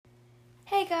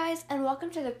Hey guys, and welcome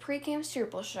to the Pre-Game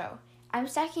Super Bowl show. I'm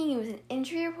stacking you with an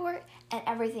injury report and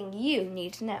everything you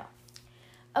need to know.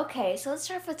 Okay, so let's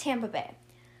start with Tampa Bay.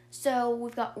 So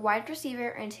we've got wide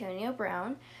receiver Antonio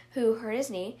Brown, who hurt his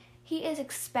knee. He is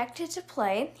expected to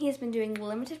play. He has been doing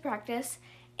limited practice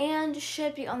and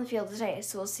should be on the field today,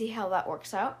 so we'll see how that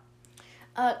works out.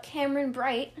 Cameron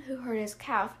Bright, who hurt his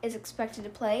calf, is expected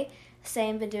to play.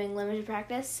 Same, been doing limited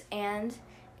practice and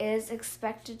is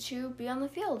expected to be on the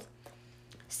field.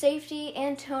 Safety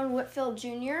Antone Whitfield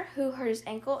Jr., who hurt his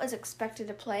ankle, is expected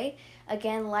to play.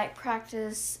 Again, light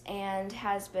practice and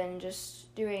has been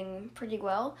just doing pretty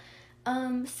well.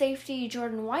 Safety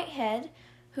Jordan Whitehead,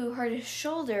 who hurt his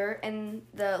shoulder in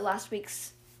the last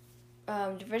week's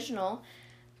divisional,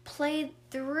 played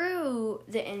through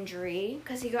the injury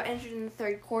because he got injured in the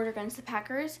third quarter against the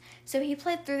Packers. So he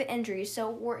played through the injury,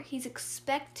 so he's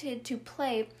expected to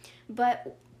play,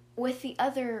 but with the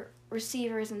other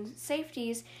receivers and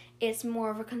safeties, it's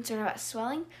more of a concern about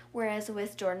swelling, whereas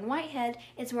with Jordan Whitehead,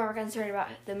 it's more of a concern about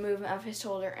the movement of his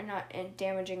shoulder and not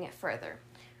damaging it further.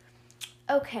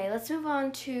 Okay, let's move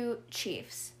on to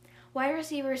Chiefs. Wide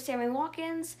receiver Sammy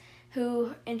Watkins,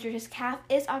 who injured his calf,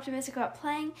 is optimistic about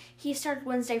playing. He started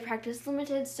Wednesday practice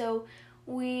limited, so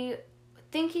we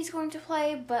think he's going to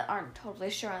play, but aren't totally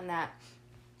sure on that.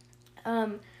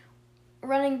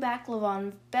 Running back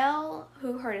Le'Veon Bell,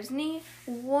 who hurt his knee,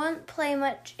 won't play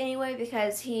much anyway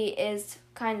because he's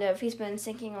been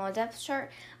sinking on a depth chart,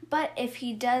 but if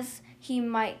he does, he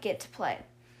might get to play.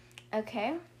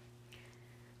 Okay.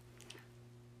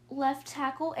 Left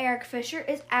tackle Eric Fisher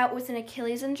is out with an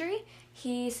Achilles injury.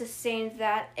 He sustained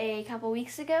that a couple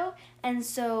weeks ago, and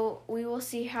so we will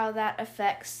see how that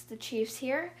affects the Chiefs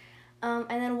here. And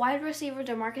then wide receiver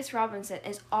Demarcus Robinson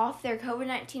is off their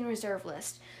COVID-19 reserve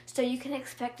list, so you can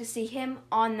expect to see him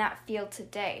on that field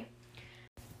today.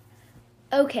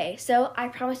 Okay, so I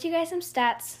promised you guys some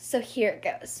stats, so here it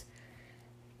goes.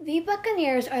 The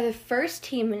Buccaneers are the first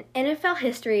team in NFL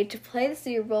history to play the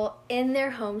Super Bowl in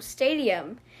their home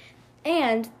stadium,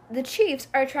 and the Chiefs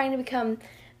are trying to become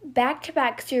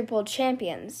back-to-back Super Bowl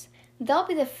champions. They'll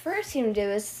be the first team to do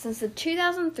this since the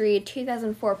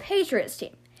 2003-2004 Patriots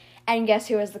team. And guess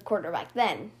who was the quarterback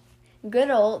then? Good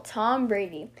old Tom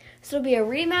Brady. So it'll be a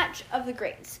rematch of the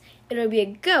greats. It'll be a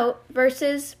GOAT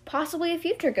versus possibly a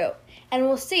future GOAT. And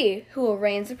we'll see who will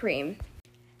reign supreme.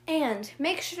 And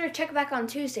make sure to check back on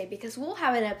Tuesday because we'll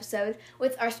have an episode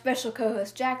with our special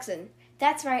co-host Jackson.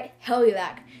 That's right, he'll be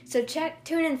back. So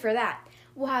tune in for that.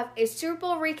 We'll have a Super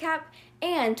Bowl recap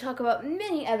and talk about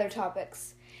many other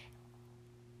topics.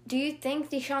 Do you think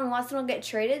Deshaun Watson will get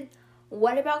traded?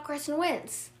 What about Carson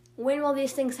Wentz? When will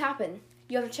these things happen?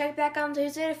 You have to check back on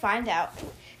Tuesday to find out.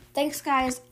 Thanks, guys.